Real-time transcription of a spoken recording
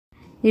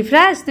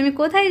ইফরাজ, তুমি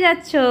কোথায়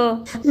যাচ্ছ?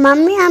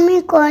 মাম্মি, আমি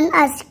কোন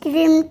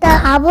আইসক্রিমটা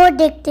খাবো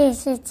দেখতে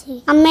এসেছি।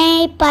 আমি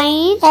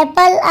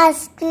পাইনঅ্যাপল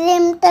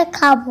আইসক্রিমটা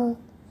খাবো।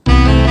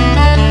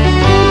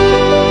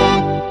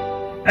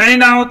 এই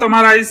নাও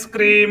তোমার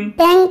আইসক্রিম।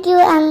 Thank you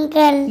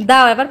uncle.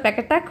 দাও, এবার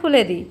প্যাকেটটা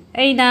খুলে দিই।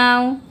 এই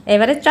নাও,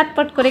 এবারে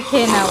চটপট করে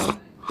খেয়ে নাও।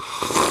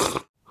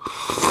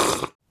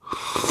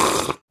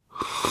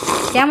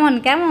 কেমন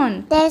কেমন?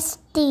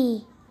 টেস্টি।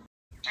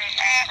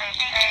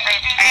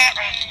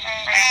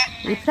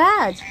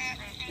 ইফরাজ,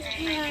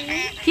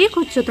 কি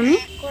করছো তুমি?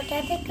 কোথা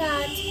থেকে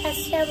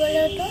আসছে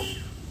বলো তো?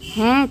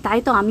 হ্যাঁ, তাই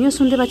তো আমিও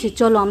শুনতে পাচ্ছি।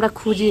 চলো আমরা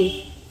খুঁজি,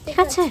 ঠিক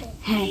আছে?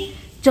 হ্যাঁ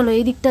চলো,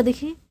 এই দিকটা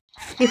দেখি।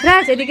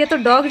 ইফরাজ, এদিকে তো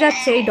ডগ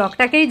যাচ্ছে, এই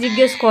ডগটাকেই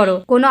জিজ্ঞেস করো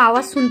কোনো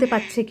আওয়াজ শুনতে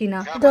পাচ্ছে কিনা।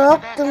 ডগ,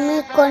 তুমি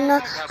কোনো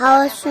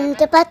আওয়াজ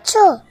শুনতে পাচ্ছ?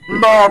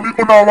 না, আমি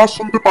কোনো আওয়াজ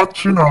শুনতে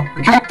পাচ্ছি না।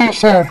 যত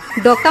সব।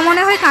 ডগটা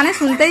মনে হয় কানে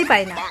শুনতেই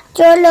পায় না।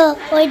 চলো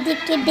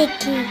ওইদিকে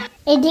দেখি।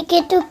 এদিকে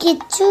তো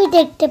কিচ্ছুই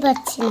দেখতে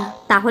পাচ্ছি না।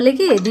 তাহলে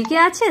কি এদিকে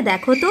আছে?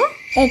 দেখো তো।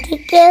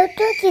 এদিকেও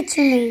তো কিছু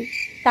নেই।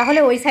 তাহলে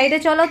ওই সাইডে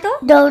চলো তো।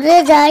 দৌড়ে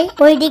যাই,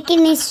 ওইদিকে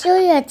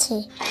নিশ্চয়ই আছে।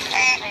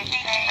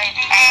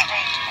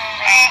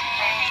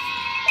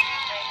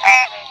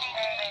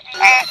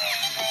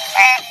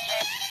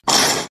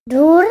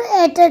 ধুর,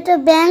 এটা তো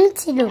ব্যাংক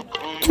ছিল।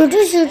 শুধু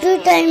শুধু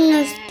টাইম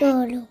নষ্ট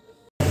হলো।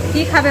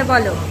 কি খাবে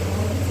বলো?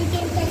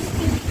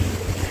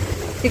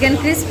 Chicken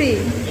crispy.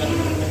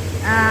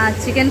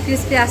 চিকেন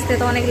ক্রিস্পি আসতে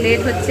তো অনেক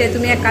লেট হচ্ছে।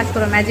 তুমি এক কাজ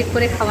করো, ম্যাজিক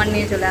করে খাবার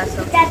নিয়ে চলে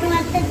আসো।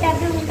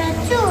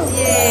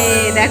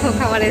 দেখো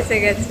খাবার এসে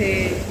গেছে।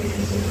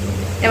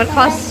 এবার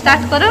খাওয়া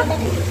স্টার্ট করো।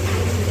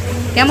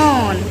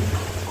 কেমন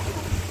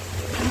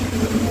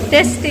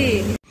টেস্টি?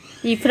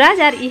 ইফরাজ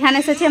আর ইহান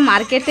এসেছে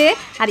মার্কেটে,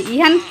 আর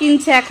ইহান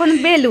কিনছে এখন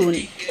বেলুন।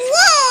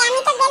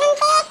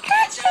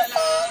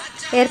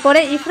 এরপরে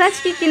ইফরাজ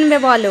কি কিনবে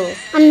বলো?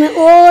 আমি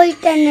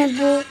ওইটা নেব।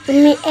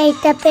 তুমি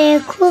এইটা পেয়ে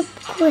খুব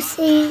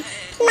খুশি।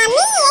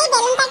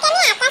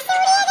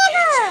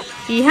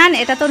 ইহান,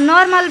 এটা তো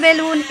নর্মাল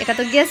বেলুন, এটা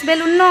তো গ্যাস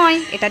বেলুন নয়।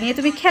 এটা নিয়ে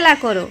তুমি খেলা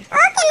করো।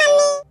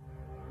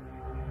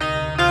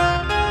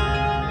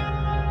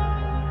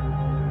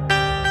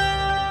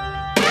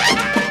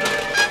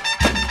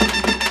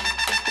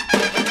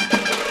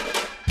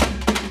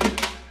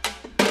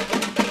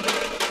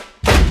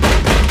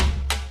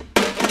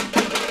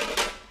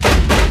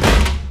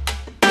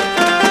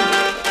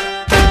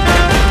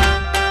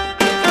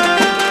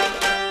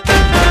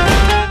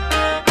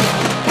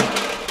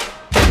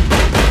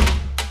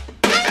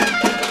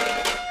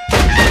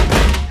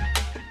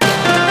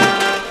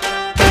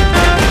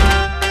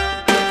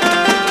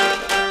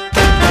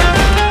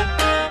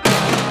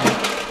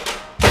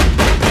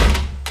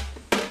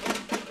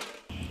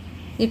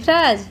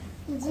 ইফরাজ,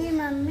 জি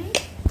মাম্মি।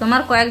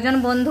 তোমার কয়েকজন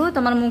বন্ধু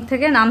তোমার মুখ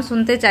থেকে নাম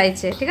শুনতে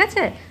চাইছে, ঠিক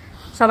আছে?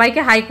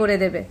 সবাইকে হাই করে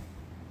দেবে,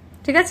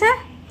 ঠিক আছে?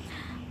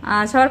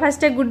 সবার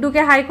ফার্স্টে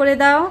গুড্ডুকে হাই করে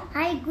দাও।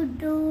 হাই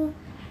গুড্ডু।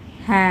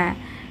 হ্যাঁ,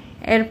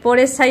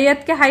 এরপরে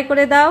সৈয়দকে হাই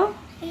করে দাও।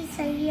 হাই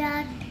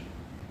সৈয়দ।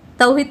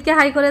 তৌহিদকে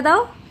হাই করে দাও।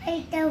 হাই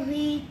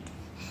তৌহিদ।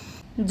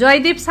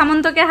 জয়দীপ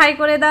সামন্তকে হাই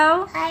করে দাও।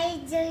 হাই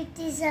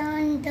জয়তি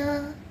সামন্ত।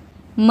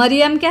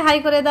 মরিয়মকে হাই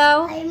করে দাও।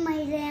 হাই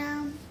মাইরাম।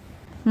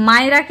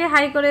 মায়রাকে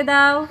হাই করে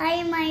দাও। হাই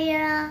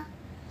মাইরা।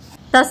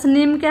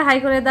 তসনিমকে হাই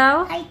করে দাও।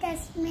 হাই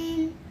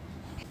তাসমিন।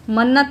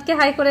 মন্নতকে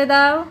হাই করে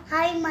দাও।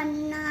 হাই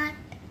মান্নাত।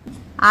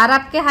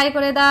 আরাবকে হাই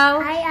করে দাও।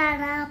 হাই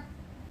আরাব।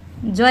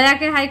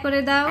 জয়াকে হাই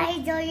করে দাও। হাই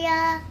জয়া।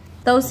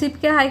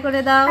 তৌসিফকে হাই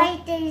করে দাও। হাই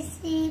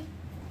তৌসিফ।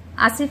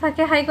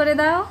 আসিফাকে হাই করে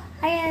দাও।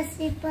 হাই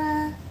আসিফা।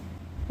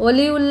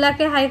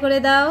 অলিউল্লাহকে হাই করে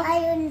দাও।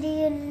 হাই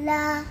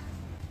উল্লিউল্লাহ।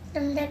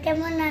 তোমরা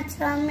কেমন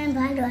আছো? আমি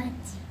ভালো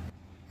আছি।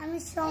 আমি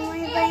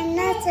সময় পাই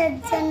না,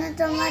 সেজন্য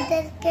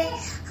তোমাদেরকে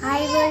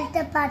হাই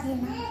বলতে পারি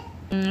না।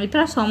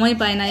 ইফরাজ সময়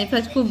পায় না,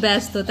 ইফরাজ খুব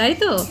ব্যস্ত, তাই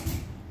তো?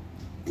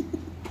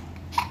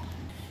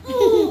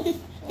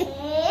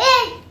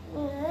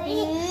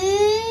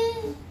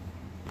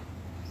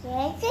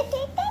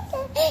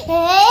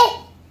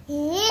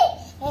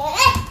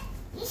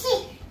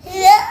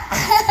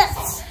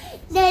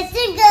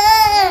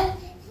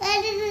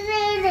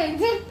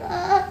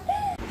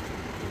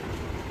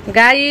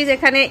 গাইস,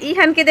 এখানে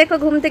ইহানকে দেখো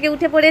ঘুম থেকে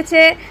উঠে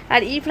পড়েছে,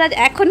 আর ইফরাজ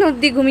এখনো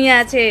অব্দি ঘুমিয়ে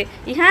আছে।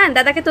 ইহান,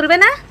 দাদাকে তুলবে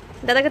না?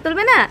 দাদাকে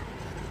তুলবে না?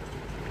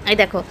 এই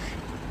দেখো,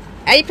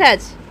 এই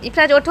ইফরাজ,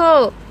 ইফরাজ ওঠো,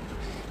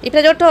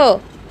 ইফরাজ ওঠো।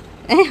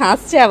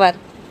 হাসছে আবার।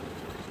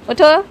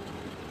 ওঠো,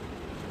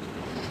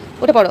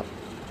 উঠে পড়ো।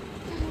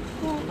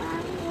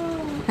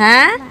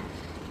 হ্যাঁ,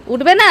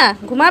 উঠবে না?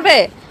 ঘুমাবে?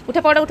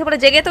 উঠে পড়ো, উঠে পড়ো।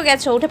 জেগে তো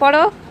গেছো, উঠে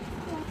পড়ো।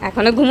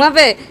 এখনো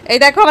ঘুমাবে? এই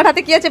দেখো আমার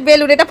হাতে কি আছে,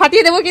 বেলুন। এটা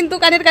ফাটিয়ে দেবো কিন্তু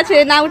কানের কাছে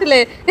না উঠলে।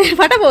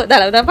 ফাটাবো?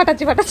 দাঁড়াও দাঁড়াও,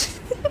 ফাটাচ্ছি ফাটাচ্ছি।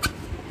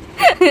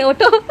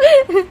 ওঠো।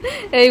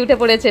 এই উঠে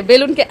পড়েছে।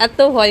 বেলুনকে এত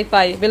ভয়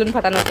পাই, বেলুন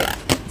ফাটানোকে,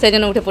 সেই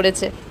জন্য উঠে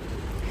পড়েছে।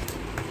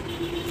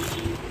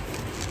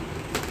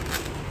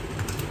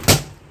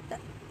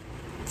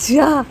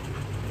 যা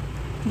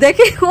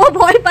দেখি, ও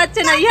ভয়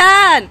পাচ্ছে না।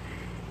 ইহান,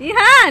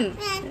 ইহান,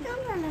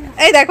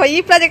 এই দেখো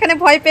ইফরাজ এখানে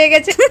ভয় পেয়ে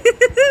গেছে।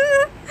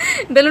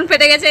 বেলুন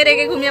ফেটে গেছে,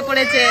 রেগে ঘুমিয়ে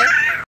পড়েছে।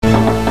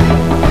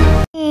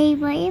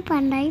 এইবারে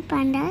পান্ডাই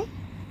পান্ডাই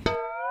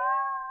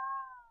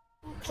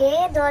কে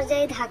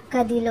দরজায়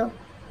ধাক্কা দিল?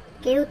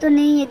 কেউ তো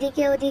নেই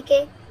এদিকে ওদিকে,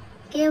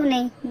 কেউ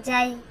নেই।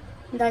 যাই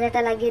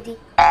দরজাটা লাগিয়ে দিই।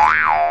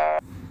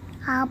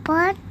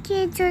 আবার কে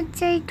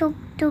দরজায় টুক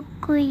টুক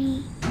করি?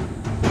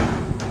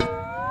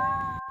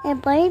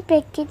 এবারে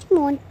পেটের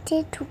মধ্যে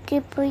ঢুকে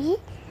পড়ি।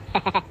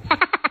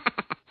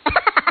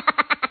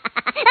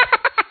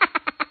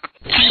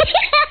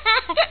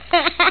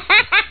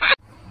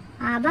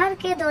 আবার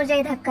কে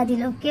দরজায় ধাক্কা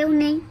দিল? কেউ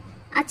নেই।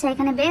 আচ্ছা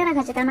এখানে ব্যাগ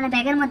রাখা আছে, তার মানে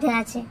ব্যাগের মধ্যে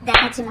আছে।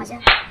 দেখাচ্ছি মজা।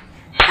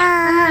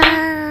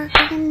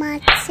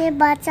 মাছে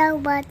বাঁচাও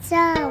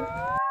বাঁচাও।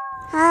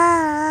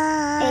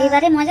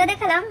 এইবারে মজা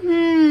দেখালাম।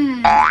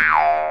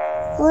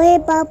 ওরে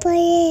বাবা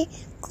এ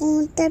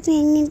কোনটা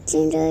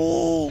ভেঙেছে রে।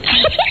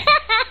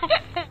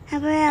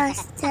 আবার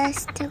আস্তে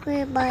আস্তে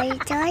করে বাড়ি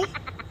যাই।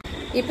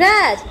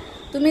 ইফরাজ,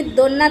 তুমি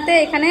দোলনাতে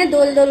এখানে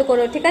দোল দোল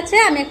করো, ঠিক আছে?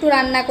 আমি একটু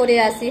রান্না করে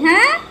আসি।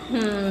 হ্যাঁ,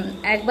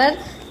 একবার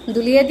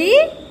দুলিয়ে দিই।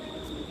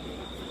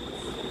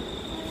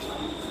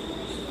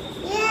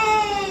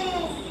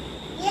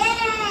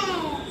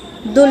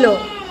 দুলো,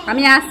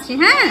 আমি আসছি।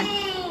 হ্যাঁ।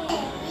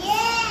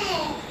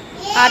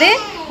 আরে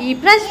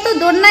ইফরাজ তো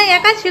দোলনায়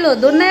একা ছিল,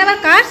 দোলনায় আবার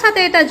কার সাথে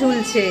এটা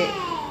ঝুলছে?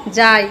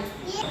 যাই।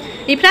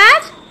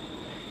 ইফরাজ,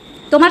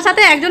 তোমার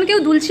সাথে একজন কেউ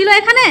দুলছিল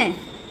এখানে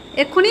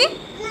এক্ষুনি?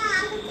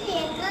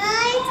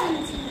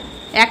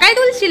 একাই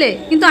দুলছিলে,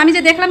 কিন্তু আমি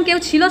যে দেখলাম কেউ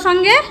ছিল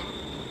সঙ্গে।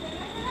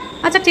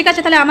 আচ্ছা ঠিক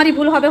আছে, তাহলে আমারই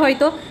ভুল হবে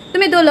হয়তো।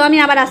 তুমি দোলো, আমি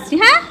আবার আসছি।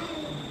 হ্যাঁ।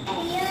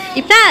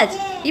 ইফরাজ,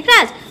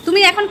 ইফরাজ, তুমি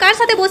এখন কার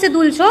সাথে বসে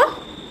দুলছো?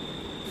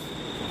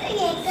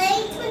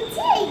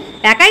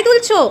 একাই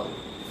দুলছো?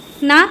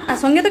 না, তার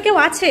সঙ্গে তো কেউ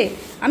আছে।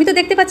 আমি তো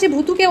দেখতে পাচ্ছি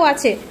ভূতু কেউ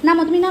আছে।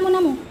 নামো, তুমি নামো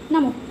নামো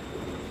নামো।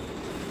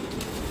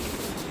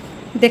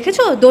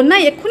 দেখেছো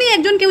দোলনায় এক্ষুনি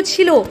একজন কেউ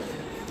ছিল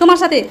তোমার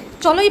সাথে।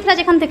 চলো ইফরাজ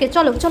এখান থেকে,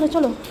 চলো চলো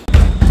চলো।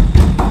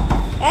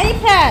 এই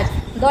ইফরাজ,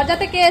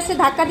 দরজাতে কে এসে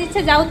ধাক্কা দিচ্ছে?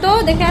 যাও তো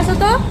দেখে আসো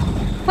তো।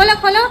 খোলো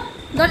খোলো,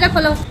 দরজা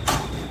খোলো।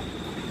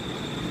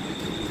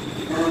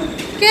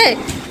 কে?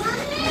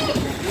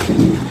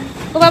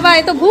 ও বাবা,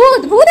 এ তো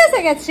ভূত, ভূত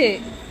এসে গেছে।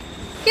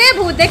 কে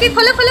ভূত? দেখি,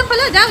 খোলো খোলো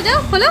খোলো, যাও যাও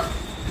খোলো।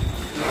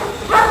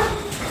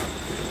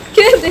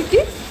 কে দেখি?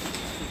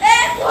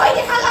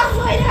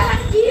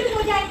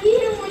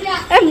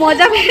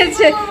 মজা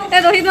পেয়েছে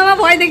রোহিত মামা,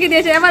 ভয় দেখিয়ে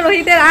দিয়েছে। এবার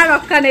রোহিতের আর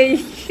রক্ষা নেই।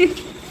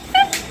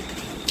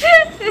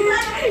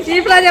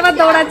 ইফরাজ এবার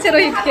দৌড়াচ্ছে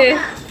রোহিতকে।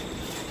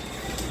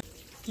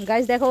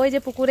 গাইস দেখো, ওই যে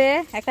পুকুরে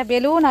একটা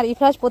বেলুন, আর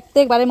ইফরাজ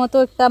প্রত্যেকবারের মতো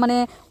একটা মানে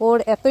ওর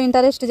এত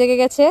ইন্টারেস্ট জেগে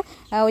গেছে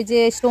ওই যে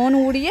স্টোন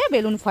উড়িয়ে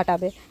বেলুন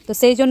ফাটাবে। তো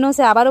সেই জন্য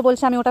সে আবারও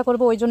বলছে আমি ওটা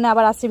করবো, ওই জন্য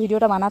আবার আসছে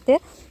ভিডিওটা বানাতে।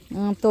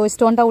 তো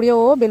স্টোনটা উড়িয়ে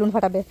ও বেলুন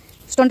ফাটাবে।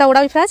 স্টোনটা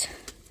ওড়াও ইফরাজ।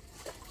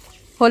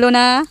 হলো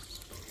না,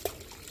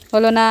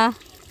 হলো না,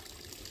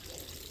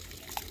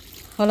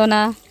 হলো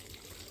না,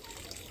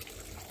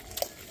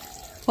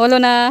 হলো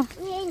না।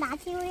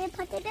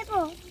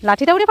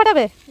 লাঠিটা উড়িয়ে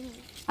ফাটাবে?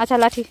 আচ্ছা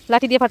লাঠি,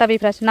 লাঠি দিয়ে ফাটাবে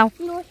ইফরাজ। নাও।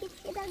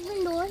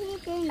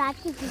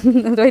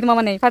 রোহিত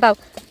মামা নেই, ফাটাও।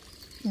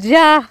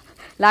 যা,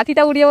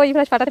 লাঠিটা উড়িয়ে ও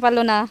ইফরাজ ফাটাতে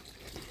পারলো না।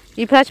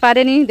 ইফরাজ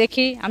পারেনি,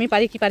 দেখি আমি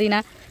পারি কি পারি না।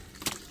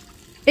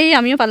 এই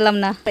আমিও পারলাম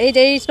না। এই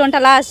যে এই স্টোনটা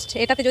লাস্ট,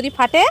 এটাতে যদি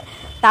ফাটে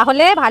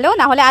তাহলে ভালো,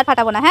 না হলে আর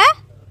ফাটাবো না। হ্যাঁ।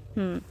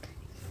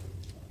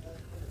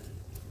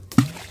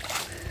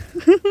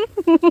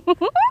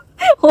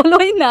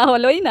 হলোই না,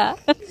 হলোই না।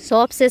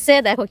 সব শেষে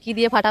দেখো কি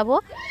দিয়ে ফাটাবো।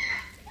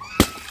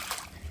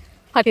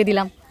 ফাটিয়ে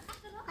দিলাম।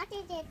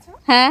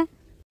 হ্যাঁ।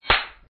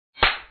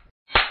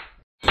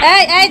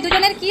 এই এই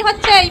দুজনের কি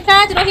হচ্ছে?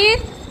 ইফরাজ রোহিত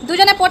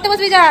দুজনে পড়তে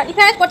বসবি। যা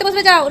ইফরাজ, পড়তে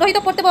বসবে যাও। রোহিত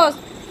পড়তে বস,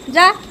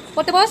 যা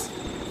পড়তে বস।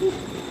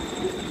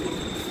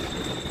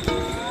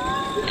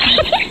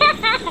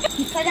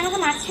 ইফরাজ আমাকে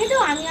মারছে তো,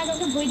 আমি আর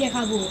ওকে বই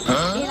দেখাবো।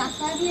 এই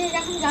রাস্তা দিয়ে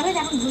যখন যাবে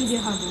তখন বই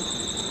দেখাবো।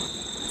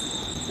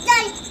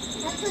 যাই,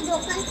 একটু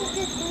দোকান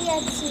থেকে বই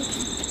আনছি।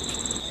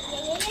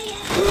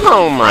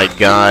 Oh my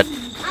god.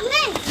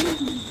 Mummy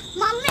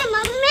mummy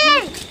mummy,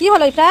 কি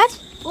হলো ইফরাজ?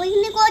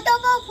 ওইখানে কত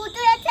ভূত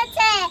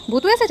এসেছে।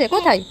 ভূতু এসেছে?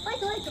 কোথায়?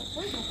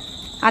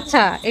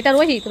 আচ্ছা, এটা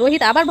রোহিত।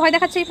 রোহিত আবার ভয়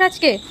দেখাচ্ছে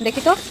ইফরাজকে,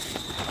 দেখি তো।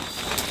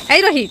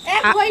 এই রোহিত,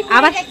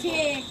 আবার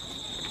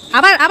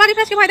আবার আবার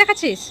ইফরাজকে ভয়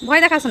দেখাচ্ছিস?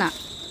 ভয় দেখাস না।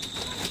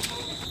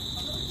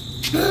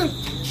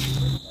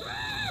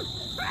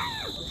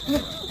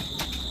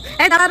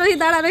 এই দাঁড়া রোহিত,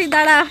 দাঁড়া রোহিত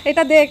দাঁড়া।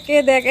 এটা দেখ, কে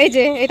দেখ। এই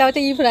যে এটা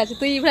হচ্ছে ইফরাজ।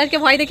 তুই ইফরাজকে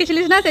ভয়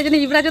দেখিয়েছিলিস না, সেই জন্য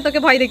ইফরাজও তোকে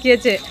ভয়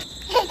দেখিয়েছে।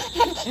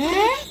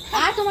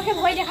 আর তোমাকে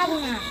ভয় দেখাবো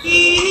না।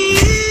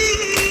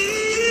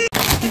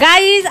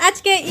 গাইজ,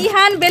 আজকে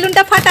ইহান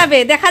বেলুনটা ফাটাবে।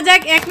 দেখা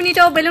যাক 1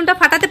 মিনিটেও বেলুনটা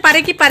ফাটাতে পারে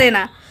কি পারে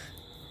না।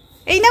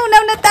 এই নাও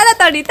নাও না,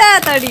 তাড়াতাড়ি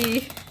তাড়াতাড়ি।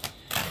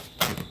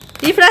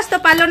 ইফরাজ তো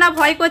পারলো না,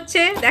 ভয়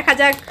করছে। দেখা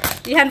যাক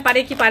ইহান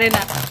পারে কি পারে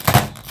না।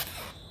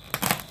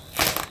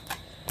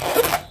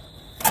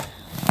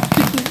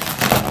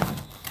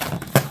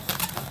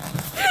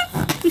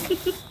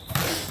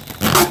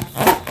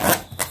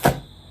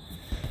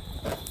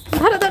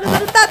 ধরো ধরো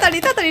ধরো, তাড়াতাড়ি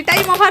তাড়াতাড়ি,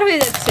 টাইম ওভার হয়ে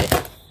যাচ্ছে।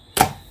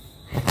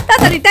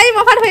 তাড়াতাড়ি, টাইম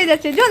ওভার হয়ে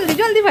যাচ্ছে। জলদি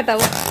জলদি ফাটাও।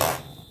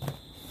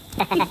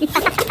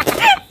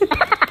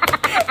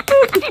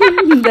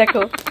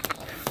 দেখো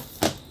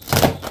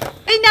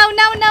এই নাও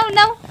নাও নাও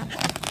নাও।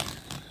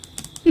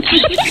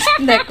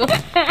 দেখো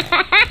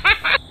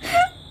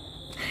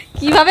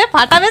কিভাবে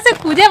ফাটাবে সে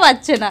খুঁজে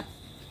পাচ্ছে না।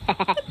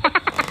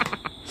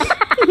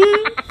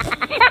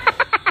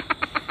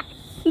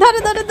 ধরো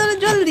ধরো ধরো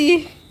জলদি।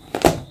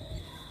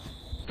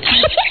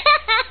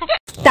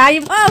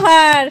 Time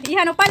over.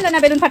 ইহানও পারলো না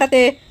বেলুন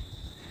ফাটাতে।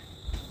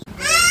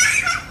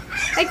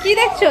 এই কি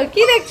দেখছো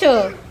কি দেখছো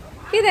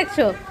কি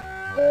দেখছো?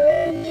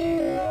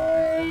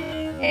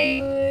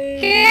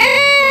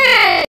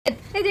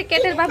 এই যে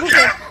কেটের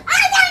বাবুকে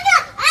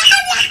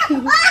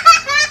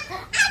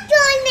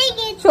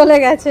চলে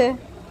গেছে।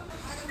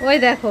 ওই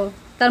দেখো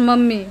তার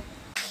মাম্মি।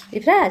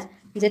 ইফরাজ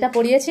যেটা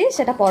পড়িয়েছি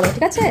সেটা পড়ো,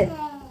 ঠিক আছে?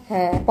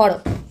 হ্যাঁ পড়ো।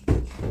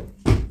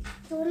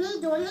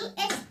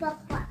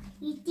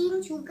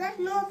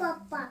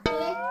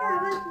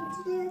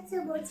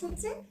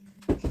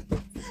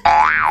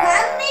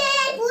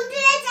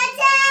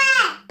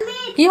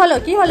 কি হলো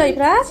কি হলো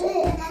ইফরাজ?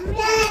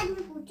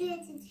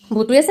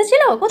 ভুতু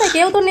এসেছিল? কোথায়?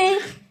 কেউ তো নেই।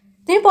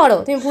 তুমি পড়ো,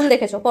 তুমি ভুল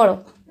দেখেছো, পড়ো।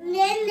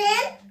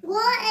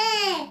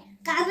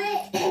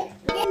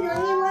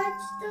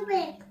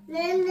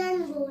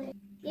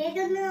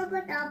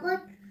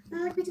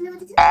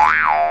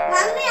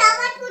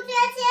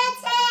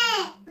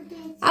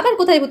 আবার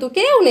কোথায় ভুতু?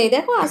 কেউ নেই,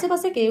 দেখো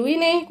আশেপাশে কেউই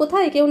নেই।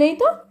 কোথায়? কেউ নেই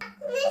তো।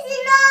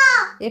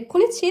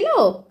 এক্ষুনি ছিল?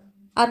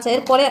 আচ্ছা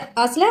এরপরে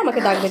আসলে আমাকে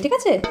ডাকবে, ঠিক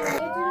আছে?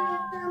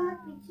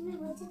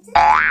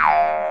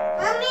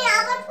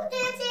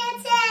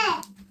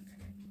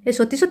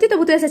 সত্যি সত্যি তো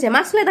ভুতু এসেছে।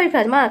 মাস্ক খুলে দাও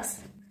ইফরাজ, মাস্ক।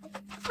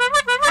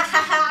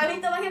 আমি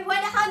তোমাকে ভয়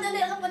দেখানোর জন্য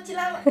এরকম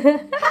করছিলাম।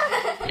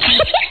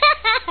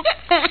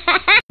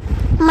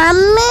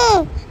 মাম্মি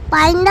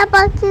পায়রা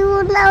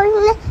পাখিগুলো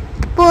ওখানে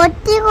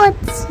পটি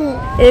করছে।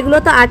 এগুলো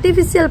তো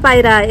আর্টিফিশিয়াল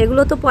পায়রা,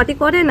 এগুলো তো পটি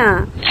করে না।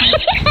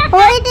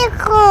 ওই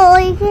দেখো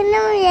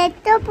ওইখানে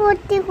একটা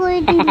পটি করে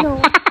দিল।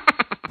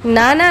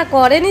 না না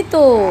করেনি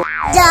তো।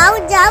 যাও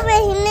যাও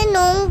এখানে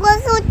নোংরা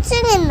হচ্ছে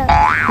কেন?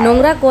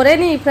 নোংরা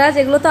করেনি ইফরাজ,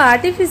 এগুলো তো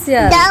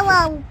আর্টিফিশিয়াল। যাও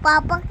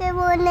পাপাকে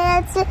বলে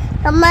আছে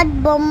আমার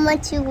বোম্মা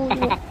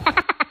চিগুলো।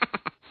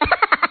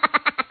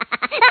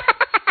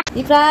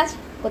 ইফরাজ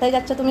কোথায়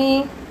যাচ্ছ তুমি?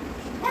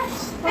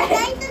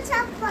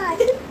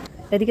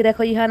 এদিকে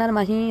দেখো ইহান আর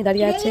মাহি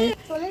দাঁড়িয়ে আছে।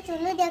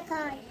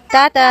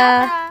 Tata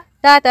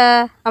tata.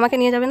 আমাকে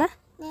নিয়ে যাবে না?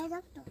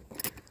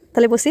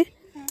 তাহলে বসি।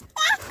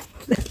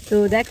 তো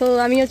দেখো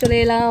আমিও চলে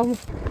এলাম।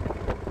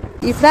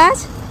 ইফরাজ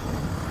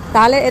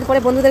তাহলে এরপরে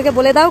বন্ধুদেরকে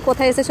বলে দাও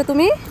কোথায় এসেছো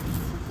তুমি?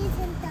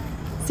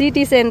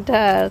 City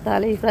centre.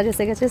 তাহলে ইফরাজ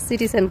এসে গেছে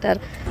সিটি সেন্টার।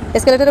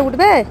 এসকেলেটরে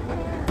উঠবে?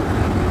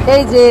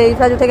 এই যে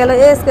ইফরাজ উঠে গেল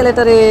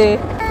এসকেলেটরে।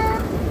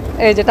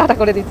 এই যে টাটা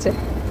করে দিচ্ছে।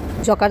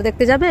 জোকার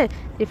দেখতে যাবে?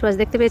 ইফরাজ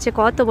দেখতে পেয়েছে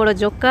কত বড়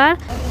জোকার।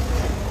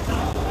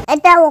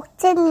 এটা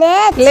হচ্ছে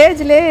লেজ। লেজ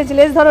লেজ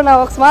লেজ ধরো না,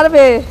 অক্স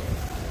মারবে।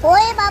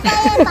 ওই বাবা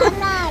এ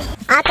বানাই।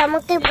 আর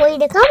আমাকে বই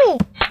দেখাবে?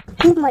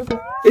 কি মারবে?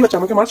 এই বাচ্চা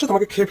আমাকে মারছে,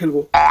 তোমাকে খেয়ে ফেলবো।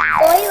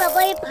 ওই বাবা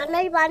এই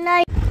বানাই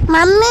বানাই।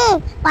 মাম্মি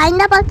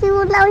পায়রা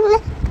পাখিগুলো ওখানে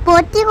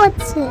পটি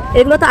করছে।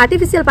 এগুলো তো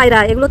আর্টিফিশিয়াল পায়রা,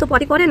 এগুলো তো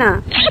পটি করে না।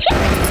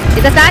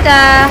 এটা টাটা।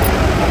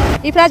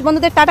 ইফরাজ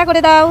বন্ধুদের টাটা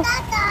করে দাও।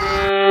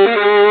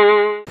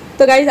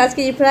 তো গাইজ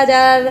আজকে ইফরাজ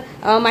আর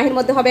মাহির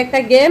মধ্যে হবে একটা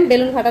গেম,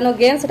 বেলুন ফাটানো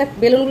গেম। সেটা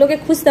বেলুনগুলোকে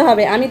খুঁজতে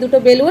হবে। আমি দুটো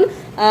বেলুন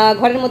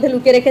ঘরের মধ্যে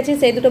লুকিয়ে রেখেছি,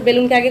 সেই দুটো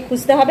বেলুনকে আগে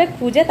খুঁজতে হবে,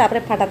 খুঁজে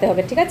তারপরে ফাটাতে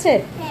হবে, ঠিক আছে?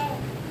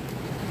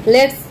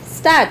 Let's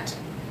start.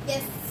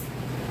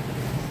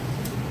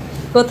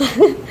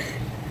 কোথায়?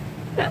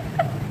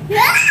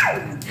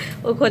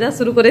 ও খোঁজা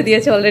শুরু করে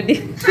দিয়েছে অলরেডি।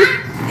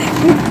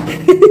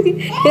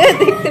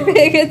 দেখতে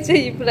পেয়ে গেছে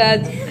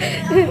ইফরাজ।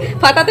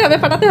 ফাটাতে হবে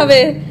ফাটাতে হবে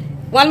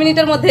 1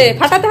 মিনিটের মধ্যে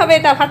ফাটাতে হবে।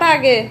 এটা ফাটা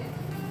আগে।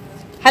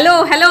 হ্যালো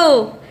হ্যালো,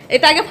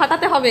 এটা আগে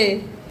ফাটাতে হবে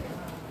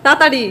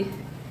তাড়াতাড়ি।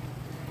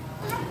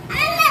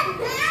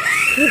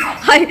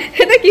 হাই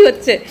এটা কি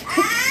হচ্ছে?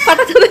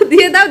 ফাটাতে হবে।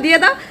 দিয়ে দাও দিয়ে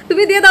দাও,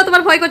 তুমি দিয়ে দাও,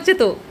 তোমার ভয় করছে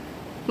তো।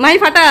 মাই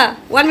ফাটা,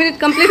 1 মিনিট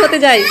কমপ্লিট হতে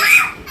যায়।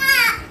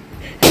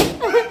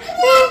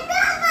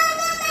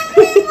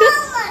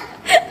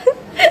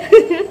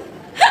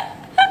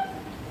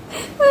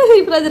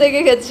 ইফরাজ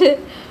রেগে গেছে।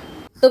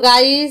 তো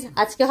গাইজ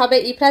আজকে হবে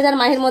ইফরাজ আর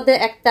মাহির মধ্যে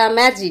একটা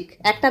ম্যাজিক।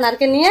 একটা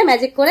নারকেল নিয়ে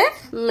ম্যাজিক করে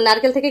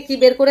নারকেল থেকে কি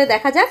বের করে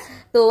দেখা যাক।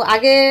 তো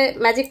আগে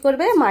ম্যাজিক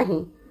করবে মাহি।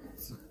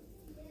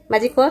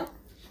 ম্যাজিক কর।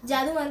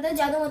 জাদু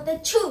মন্ত্র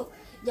ছু,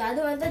 জাদু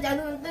মন্ত্র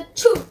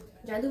ছু,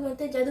 জাদু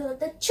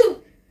মন্ত্র ছু।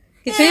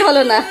 কিছুই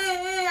হলো না,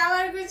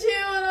 আমার কিছুই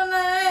হলো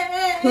না।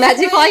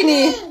 ম্যাজিক হয়নি।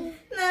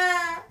 না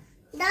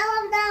দাও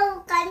দাও,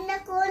 কান্না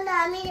করো না,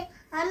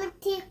 আমি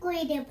ঠিক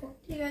করে দেব।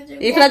 ঠিক আছে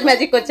ইফরাজ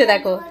ম্যাজিক করছে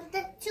দেখো।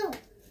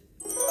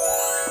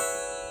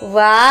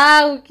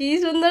 ওয়াও কি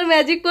সুন্দর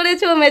ম্যাজিক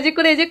করেছো। ম্যাজিক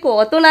করে এই যে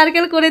কত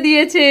নারকেল করে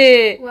দিয়েছে।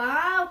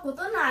 ওয়াও কত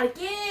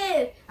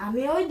নারকেল।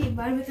 আমি ওই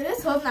ডিব্বার ভিতরে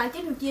সব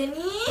নারকেল ঢুকিয়ে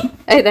নি।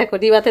 এই দেখো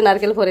ডিবাতে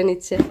নারকেল ভরে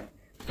নিচ্ছে।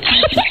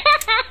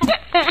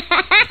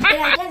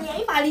 এটা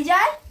নিয়ে পারি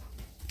যায়।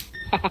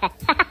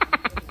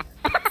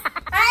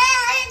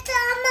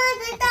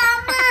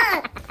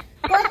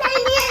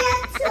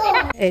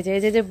 এই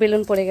যে যে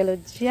বেলুন পড়ে গেল।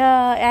 যা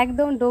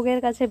একদম ডোগের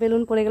কাছে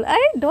বেলুন পড়ে গেল।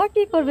 আরে ডগ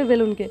কি করবে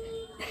বেলুনকে?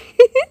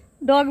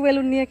 ডগ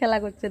বেলুন নিয়ে খেলা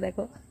করছে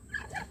দেখো।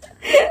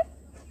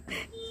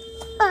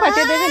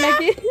 ফাটিয়ে দেবে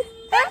নাকি?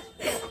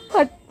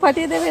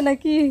 ফাটিয়ে দেবে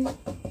নাকি?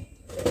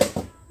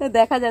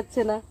 দেখা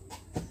যাচ্ছে না,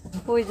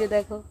 ওই যে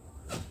দেখো।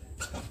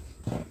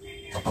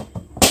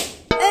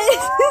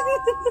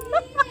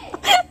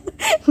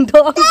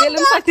 ডগ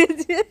বেলুন ফাটিয়ে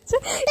দিয়েছে,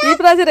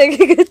 ইফরাজ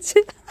রেগে গেছে।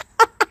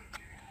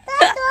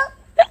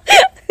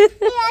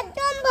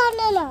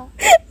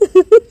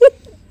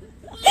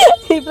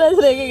 ইফরাজ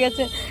রেগে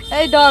গেছে।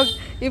 এই ডগ,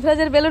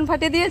 ইফরাজের বেলুন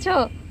ফাটিয়ে দিয়েছো?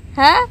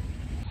 হ্যাঁ,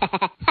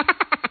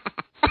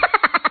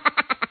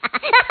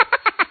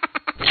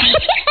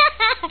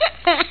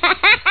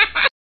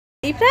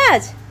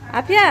 ইফরাজ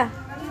আফিয়া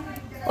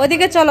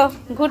ওদিকে চলো,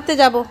 ঘুরতে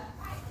যাব।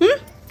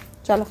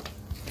 চলো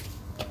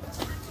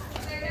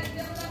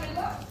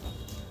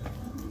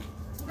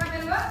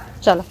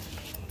চলো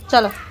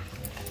চলো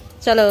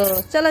চলো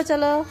চলো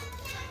চলো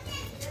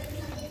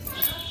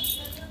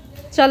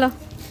চলো,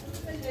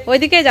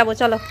 ওইদিকে যাবো,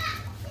 চলো।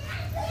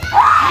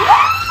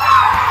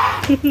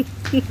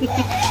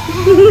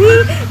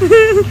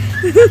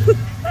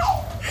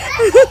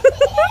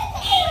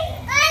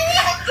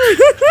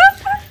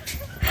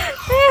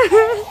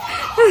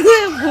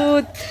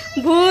 ভূত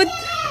ভূত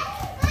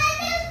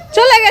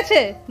চলে গেছে।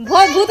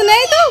 ভূত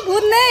নেই তো,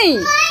 ভূত নেই।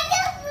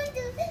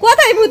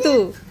 কোথায় ভূতু?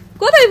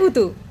 কোথায়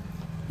ভূতু?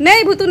 নেই,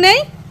 ভূতু নেই।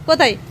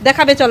 কোথায়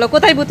দেখাবে? চলো,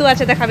 কোথায় ভূতু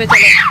আছে দেখাবে,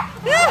 চলো।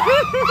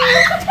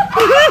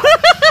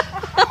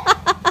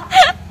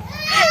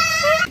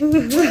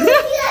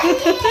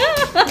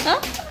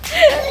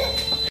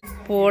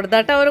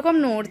 পর্দাটা ওরকম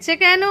নড়ছে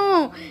কেন?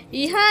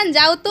 ইহান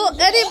যাও তো।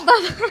 আরে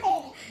বাবা,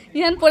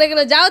 ইহান পড়ে গেল।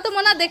 যাও তো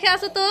মনা, দেখে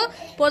আসো তো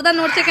পর্দা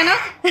নড়ছে কেন।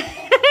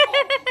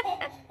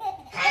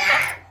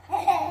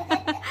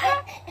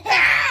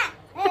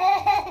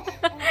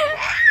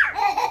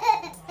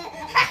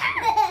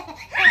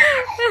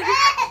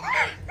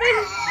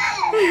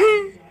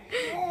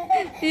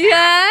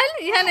 ইহান,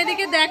 ইহান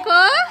এদিকে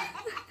দেখো।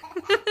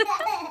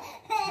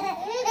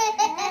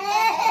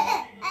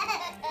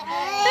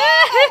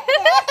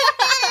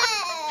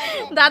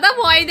 দাদা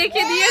ভয়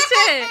দেখিয়ে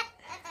দিয়েছে,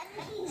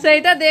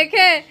 সেইটা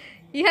দেখে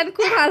ইহান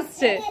খুব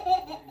হাসছে।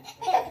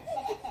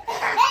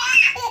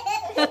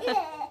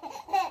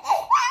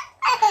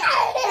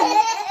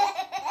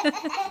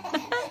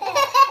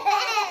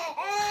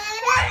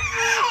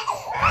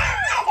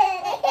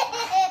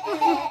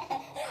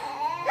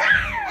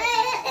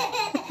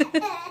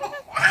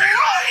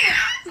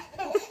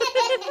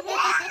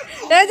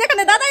 এই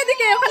যেখানে দাদা,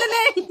 এদিকে, ওখানে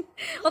নেই,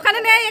 ওখানে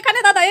নেই, এখানে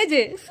দাদা, এই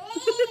যে।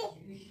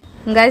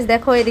 গাইস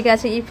দেখো, এদিকে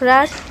আছে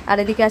ইফরাজ আর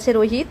এদিকে আছে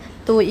রোহিত।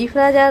 তো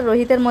ইফরাজ আর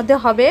রোহিতের মধ্যে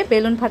হবে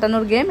বেলুন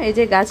ফাটানোর গেম। এই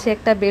যে গাছে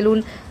একটা বেলুন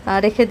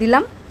রেখে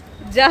দিলাম,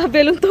 যা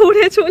বেলুন তো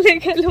উড়ে চলে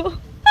গেল।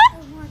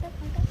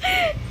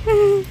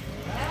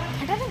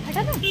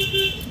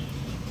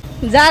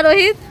 যা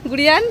রোহিত,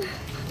 গুড়িয়ান,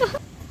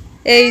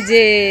 এই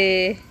যে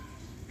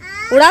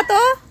উড়া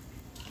তো।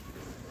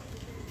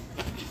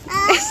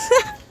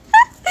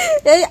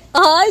 এই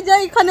হয় যা,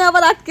 এখানে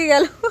আবার আটকে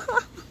গেল।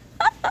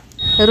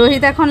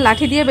 রোহিত এখন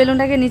লাঠি দিয়ে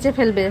বেলুনটাকে নিচে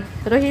ফেলবে।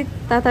 রোহিত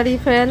তাড়াতাড়ি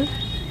ফেল।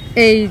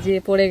 এই যে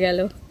পড়ে গেল।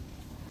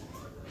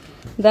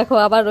 দেখো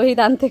আবার রোহিত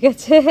আনতে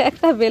গেছে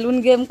একটা বেলুন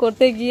গেম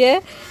করতে গিয়ে।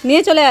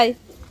 নিয়ে চলে আয়।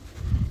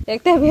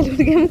 একটা বেলুন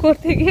গেম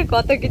করতে গিয়ে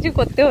কত কিছু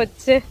করতে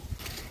হচ্ছে।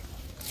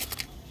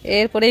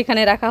 এরপরে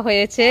এখানে রাখা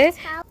হয়েছে।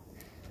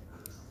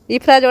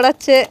 ইফরাজ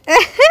ওড়াচ্ছে,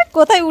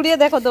 কোথায় উড়িয়ে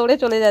দেখো, দৌড়ে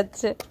চলে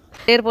যাচ্ছে।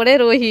 এরপরে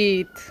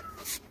রোহিত,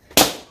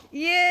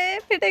 ইয়ে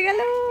ফেটে গেল।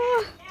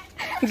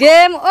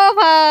 Game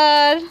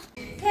over.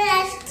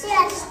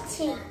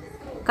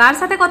 কার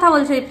সাথে কথা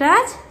বলছো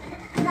ইফরাজ?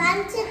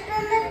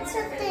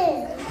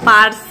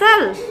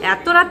 পার্সেল?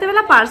 এত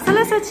রাতেবেলা পার্সেল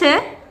এসেছে?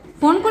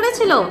 ফোন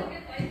করেছিল?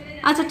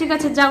 আচ্ছা ঠিক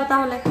আছে, যাও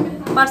তাহলে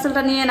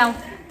পার্সেলটা নিয়ে নাও।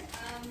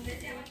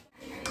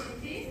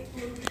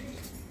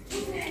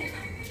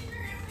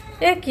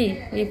 এ কি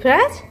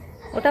ইফরাজ,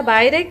 ওটা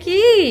বাইরে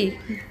কি?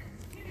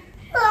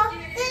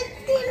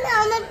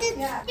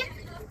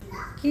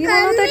 কি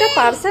বলো তো, এটা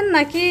পার্সেল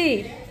নাকি?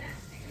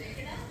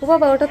 ও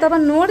বাবা, ওটা তো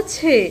আবার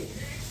নড়ছে।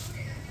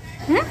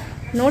 হ্যাঁ,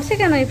 নড়ছে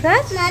কেন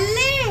ইফরাজ?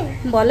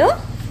 বলো।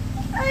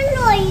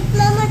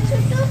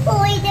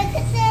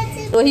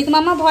 রোহিত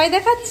মামা ভয়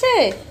দেখাচ্ছে?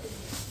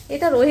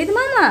 এটা রোহিত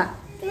মামা?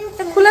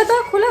 খুলে তো,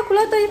 খুলো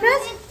খুলো তো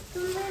ইফরাজ।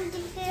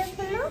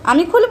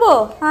 আমি খুলবো?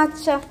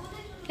 আচ্ছা,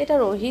 এটা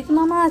রোহিত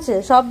মামা আছে।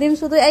 সব দিন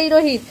শুধু এই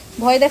রোহিত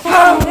ভয়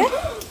দেখাচ্ছে।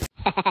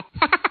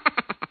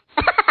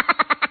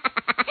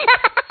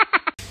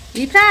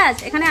 ইফরাজ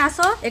এখানে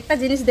আসো, একটা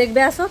জিনিস দেখবে,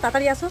 আসো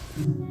তাড়াতাড়ি আসো,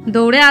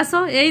 দৌড়ে আসো।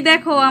 এই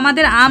দেখো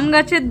আমাদের আম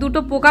গাছের দুটো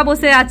পোকা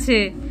বসে আছে।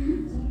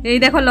 এই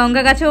দেখো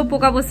লঙ্কা গাছেও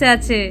পোকা বসে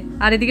আছে,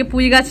 আর এদিকে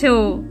পুঁই গাছেও।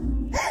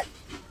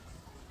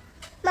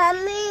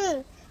 মাম্মি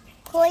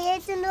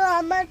হয়েছিল,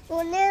 আমার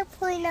ফোনে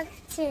ভয়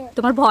লাগছে।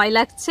 তোমার ভয়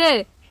লাগছে?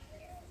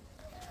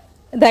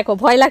 দেখো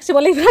ভয় লাগছে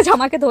বলে ইফরাজ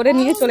আমাকে ধরে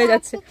নিয়ে চলে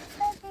যাচ্ছে।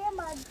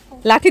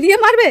 লাঠি দিয়ে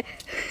মারবে?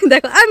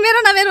 দেখো, আর মেরো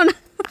না, মেরো না,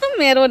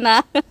 মেরো না।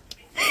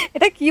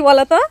 এটা কি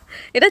বলো তো?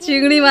 এটা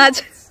চিংড়ি মাছ।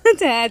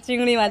 হ্যাঁ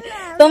চিংড়ি মাছ,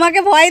 তোমাকে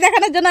ভয়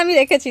দেখানোর জন্য আমি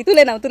রেখেছি।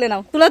 তুলে নাও, তুলে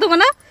নাও, তুলে দেবো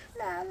না?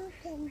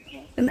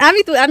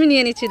 আমি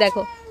নিয়ে নিচ্ছি,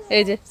 দেখো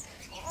এই যে।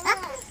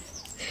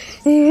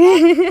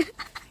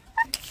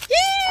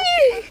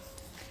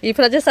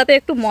 ইফরাজের সাথে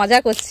একটু মজা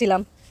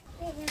করছিলাম,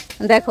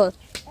 দেখো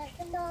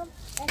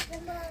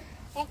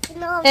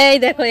এই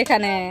দেখো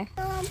এখানে।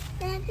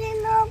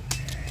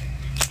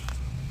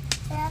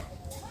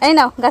 এই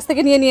নাও, গাছ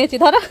থেকে নিয়ে নিয়েছি,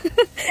 ধরো।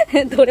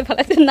 ধরে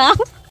ফেলাতে নাও।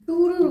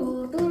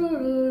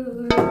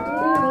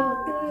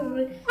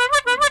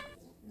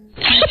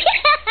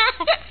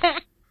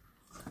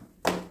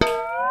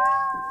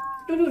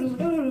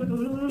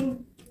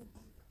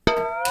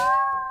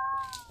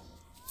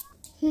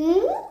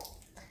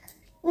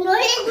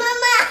 রোহিত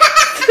মামা,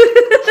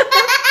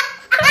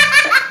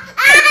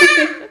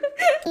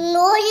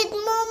 রোহিত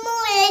মামা,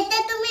 এটা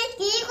তুমি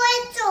কি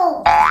করছো?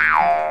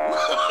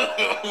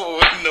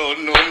 No,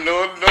 no, no,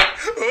 no.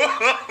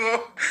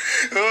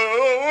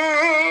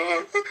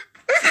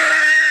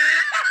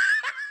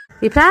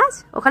 Ifraz,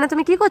 ওখানে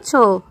তুমি কি করছো?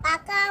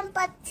 পাকা আম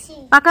পাচ্ছি।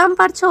 পাকা আম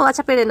পারছো?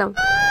 আচ্ছা পেড়ে নাও।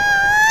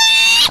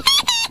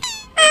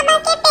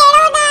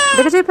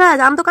 দেখেছো ইফরাজ,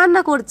 আম তো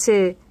কান্না করছে।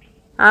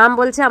 আম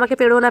বলছে আমাকে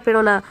পেড়ো না,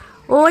 পেড়ো না।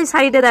 ওই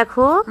সাইডে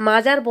দেখো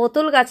মাজার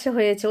বোতল গাছে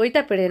হয়েছে,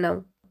 ওইটা পেড়ে নাও।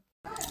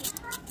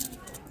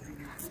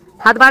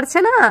 হাত বাড়ছে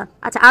না?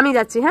 আচ্ছা আমি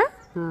যাচ্ছি, হ্যাঁ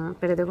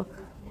পেড়ে দেবো।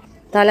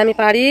 তাহলে আমি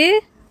পারি।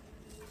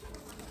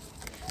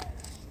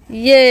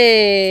 ইয়ে,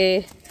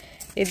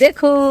 এ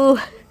দেখো,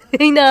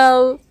 এই নাও।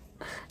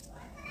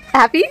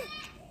 হ্যাপি?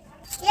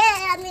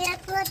 আমি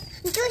এখন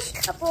জুস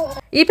খাবো।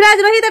 ইফরাজ,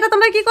 রোহিত, এটা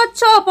তোমরা কি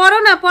করছো? পড়ো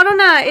না, পড়ো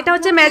না, এটা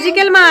হচ্ছে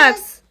ম্যাজিক্যাল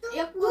মাস্ক।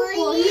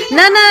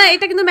 না না,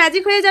 এটা কিন্তু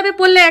ম্যাজিক হয়ে যাবে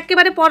পড়লে,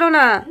 একেবারে পড়ো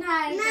না।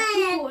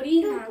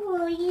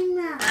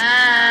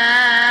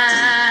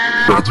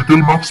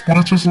 ম্যাজিক্যাল মাস্ক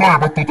পরেছিস না,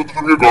 এবার তোদের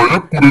থেকে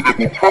গায়েব করে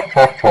দেবো।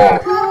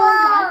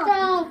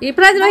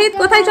 ইফরাজ, রোহিত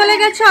কোথায় চলে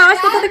গেছো? আওয়াজ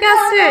কোথা থেকে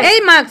আসছে? এই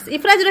মাস্ক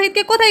ইফরাজ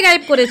রোহিতকে কোথায়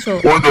গায়েব করেছো?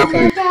 ওই দেখো।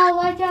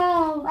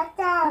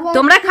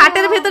 তোমরা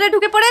খাটের ভেতরে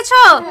ঢুকে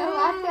পড়েছো?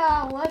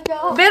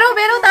 বেরো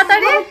বেরো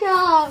তাড়াতাড়ি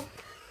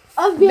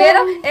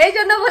বেরো। এই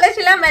জন্য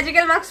বলেছিলাম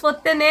ম্যাজিক্যাল মাস্ক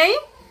পরতে নেই,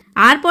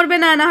 আর পরবে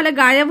না, না হলে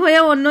গায়েব হয়ে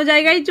অন্য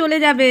জায়গায় চলে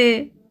যাবে।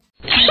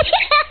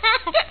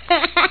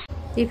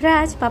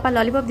 ইফরাজ, পাপা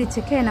ললিপপ দিচ্ছে,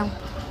 খেয়ে নাও।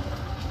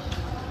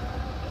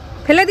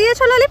 ফেলে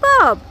দিয়েছো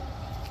ললিপপ?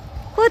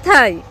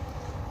 কোথায়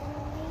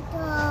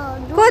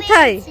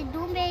কোথায়?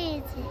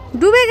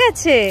 ডুবে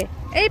গেছে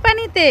এই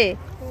পানিতে?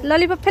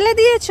 ললিপপ ফেলে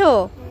দিয়েছো?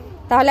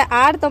 তাহলে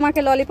আর তোমাকে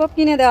ললিপপ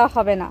কিনে দেওয়া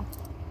হবে না।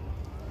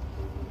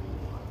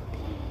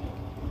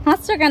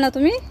 হাসছো কেন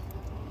তুমি?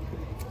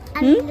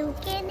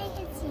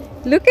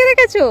 লুকিয়ে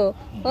রেখেছো?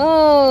 ও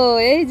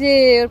এই যে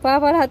ওর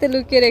পাপার হাতে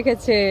লুকিয়ে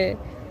রেখেছে।